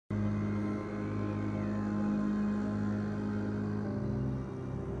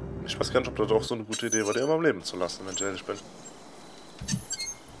Ich weiß gar nicht, ob das auch so eine gute Idee war, den immer am Leben zu lassen, wenn ich ehrlich bin.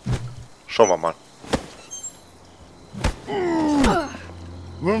 Schauen wir mal.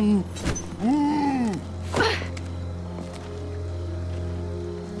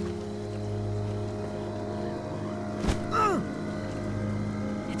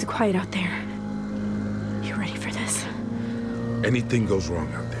 It's quiet out there. You ready for this? Anything goes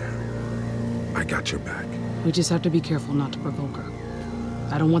wrong out there, I got your back. We just have to be careful not to provoke her.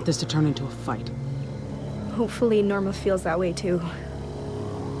 I don't want this to turn into a fight. Hopefully Norma feels that way too.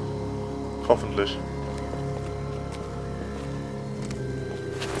 Hoffentlich.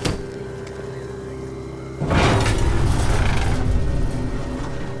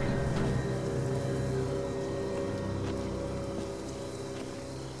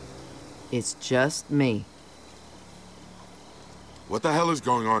 It's just me. What the hell is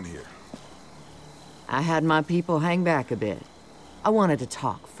going on here? I had my people hang back a bit. I wanted to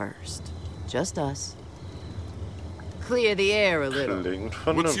talk first. Just us. Clear the air a little. Klingt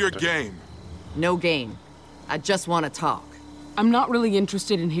What's your vernünftig. game? No game. I just want to talk. I'm not really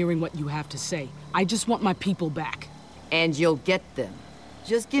interested in hearing what you have to say. I just want my people back. And you'll get them.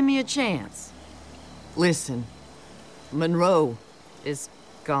 Just give me a chance. Listen. Monroe is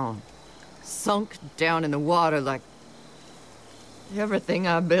gone. Sunk down in the water like everything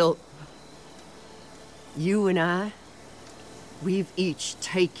I built. You and I, we've each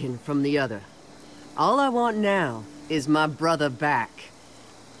taken from the other. All I want now is my brother back.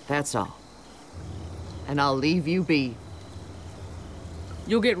 That's all. And I'll leave you be.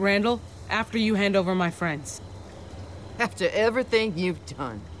 You'll get Randall after you hand over my friends. After everything you've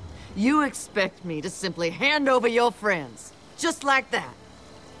done, you expect me to simply hand over your friends, just like that.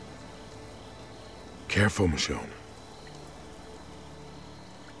 Careful, Michonne.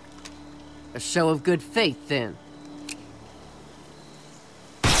 A show of good faith, then.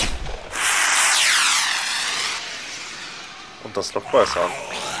 Und das Loch weiß an.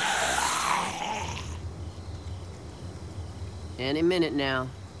 Any minute now.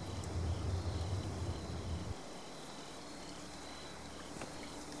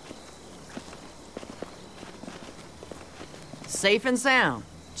 Safe and sound,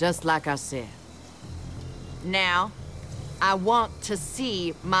 just like I said. Now, I want to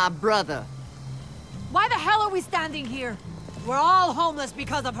see my brother. Why the hell are we standing here? We're all homeless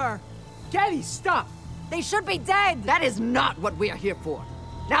because of her. Daddy, stop! They should be dead! That is not what we are here for.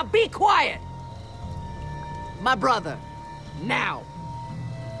 Now be quiet! My brother, now.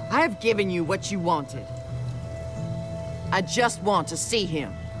 I have given you what you wanted. I just want to see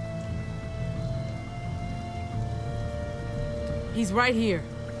him. He's right here.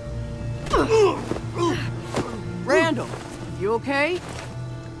 Randall, you okay?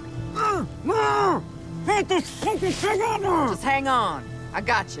 Just hang on. I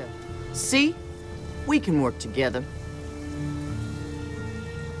got you. See? We can work together.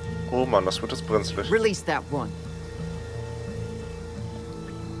 Oh Mann, das wird jetzt brenzlig. Release that one.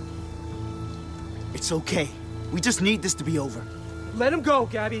 It's okay. We just need this to be over. Let him go,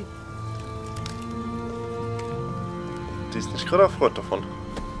 Gabby. Die ist nicht gerade erfreut davon.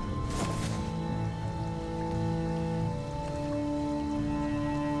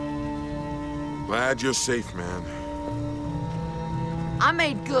 Glad you're safe, man. I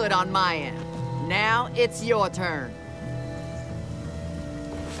made good on my end. Now it's your turn.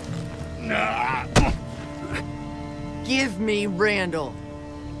 Give me Randall.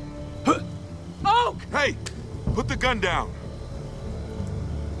 Oak! Hey! Put the gun down!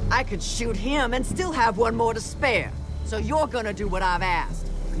 I could shoot him and still have one more to spare. So you're gonna do what I've asked.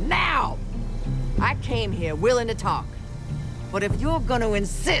 Now! I came here willing to talk. But if you're gonna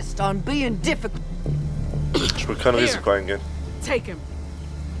insist on being difficult... Ich will kein Risiko eingehen. Take him.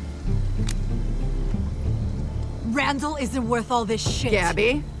 Randall isn't worth all this shit.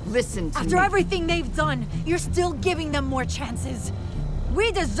 Gabby, listen to me. After everything they've done, you're still giving them more chances.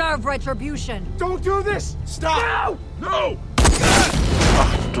 We deserve retribution. Don't do this! Stop! No!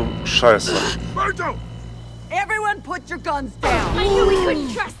 Ach du Scheiße. Berto! Everyone put your guns down. I knew we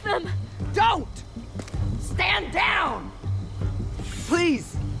couldn't trust them! Don't! Stand down!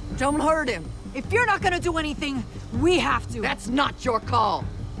 Please, don't hurt him. If you're not gonna do anything, we have to. That's not your call.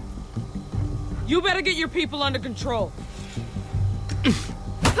 You better get your people under control.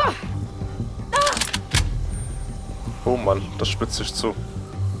 Oh Mann, das spitzt sich zu.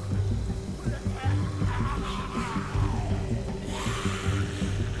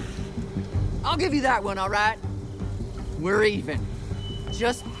 I'll give you that one, all right? We're even.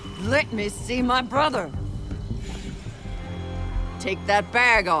 Just let me see my brother. Take that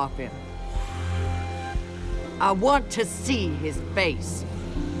bag off him. I want to see his face.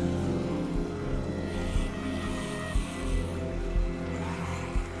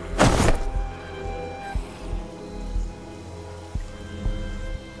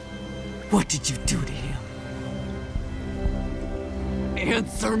 What did you do to him?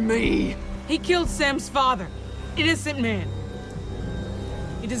 Answer me! He killed Sam's father. Innocent man.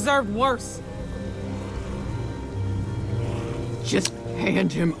 He deserved worse. Just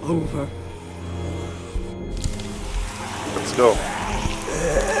hand him over. Let's go.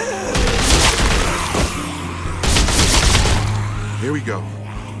 Here we go.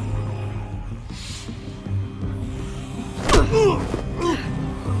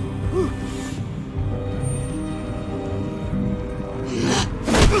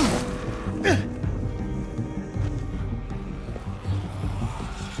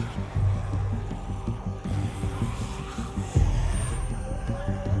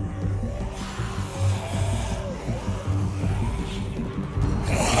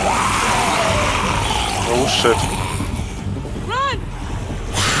 Oh shit. Run!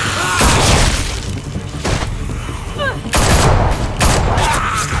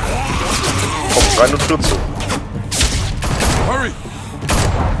 Kommt rein und Tür zu. Hurry!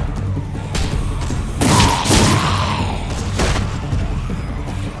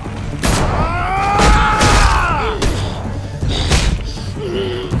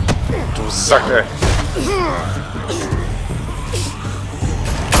 Du Sack, ey.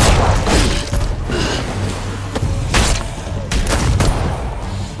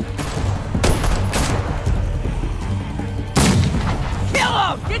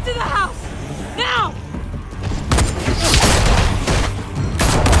 Get to the house! Now!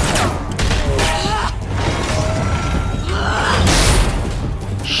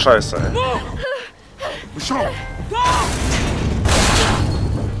 Scheiße, ey. Michonne! Go!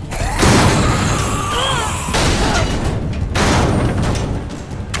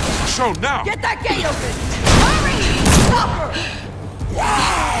 Michonne, now! Get that gate open! Hurry! Stop her!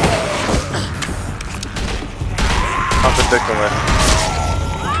 Mach Bedeckung, ey.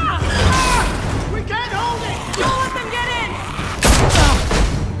 We can't hold it! Don't let them get in!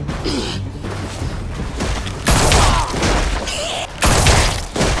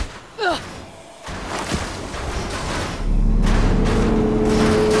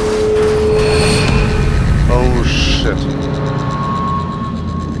 Oh shit.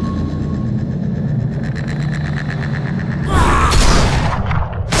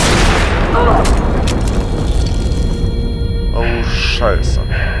 Oh Scheiße.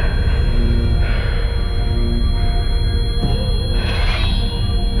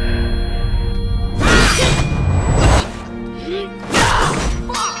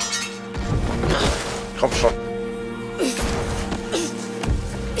 Komm schon.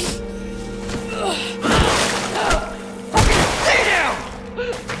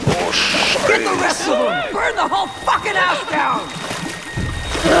 Oh Scheiße. Get the rest of them! Burn the whole fucking house down!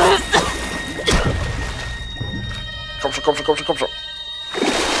 Komm schon, komm schon, komm schon, komm schon.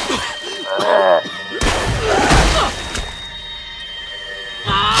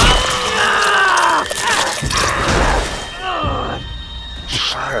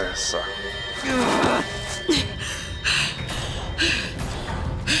 Scheiße.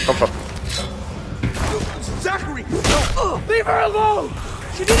 Komm schon. Zachary! Leave her alone!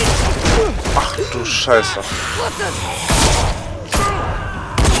 She didn't... Ach du Scheiße. Listen!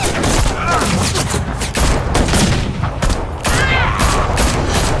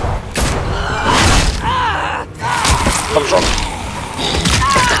 Komm schon.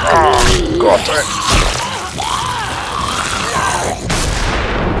 Oh Gott, ey.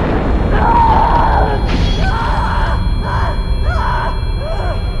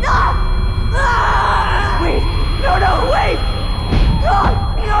 Wait! No, no, wait! No!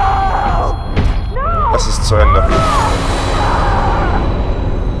 No! Es ist zu Ende.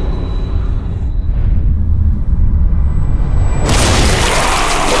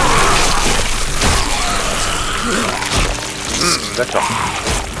 Lecker.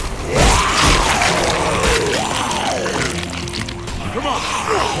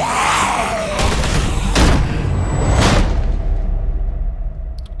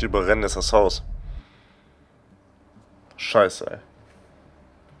 Die überrennen jetzt das Haus. Scheiße, ey.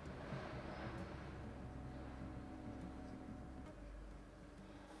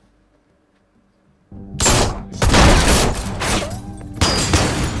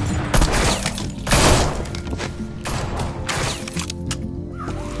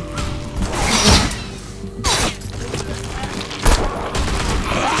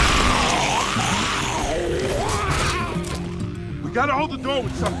 We gotta hold the door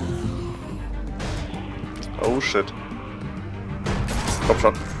with something. Oh shit. Komm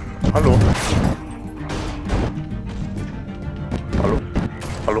schon. Hallo. Hallo.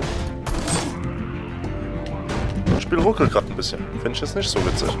 Hallo. Spiel ruckelt gerade ein bisschen. Finde ich jetzt nicht so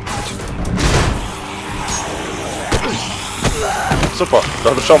witzig. Super,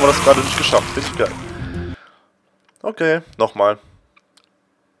 damit schauen wir das gerade nicht geschafft. Richtig geil. Okay, nochmal.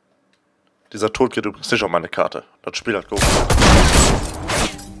 Dieser Tod geht übrigens nicht auf meine Karte. Das Spiel hat geholt.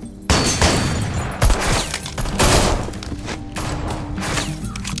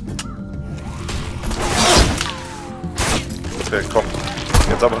 Okay, komm.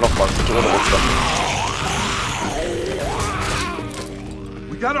 Jetzt aber nochmal. Bitte ohne Rückstand.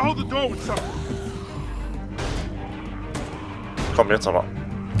 We gotta hold the door with something. Komm, jetzt aber.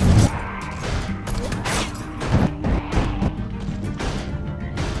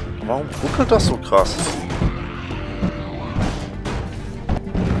 Warum ruckelt das so krass?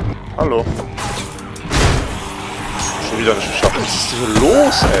 Hallo. Schon wieder nicht geschafft. Was ist hier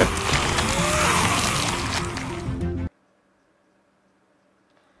los, ey?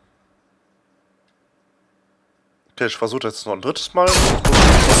 Okay, ich versuche jetzt noch ein drittes Mal.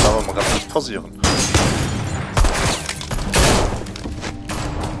 Dann aber mal ganz kurz pausieren.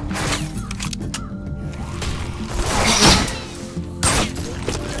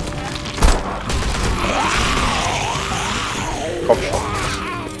 Komm schon.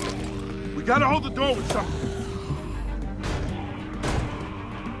 We gotta hold the door with something.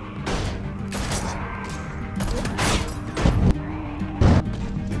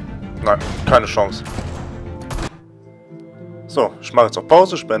 Nein, keine Chance. So, ich mache jetzt auf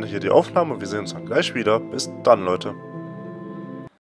Pause, ich beende hier die Aufnahme und wir sehen uns dann gleich wieder. Bis dann, Leute.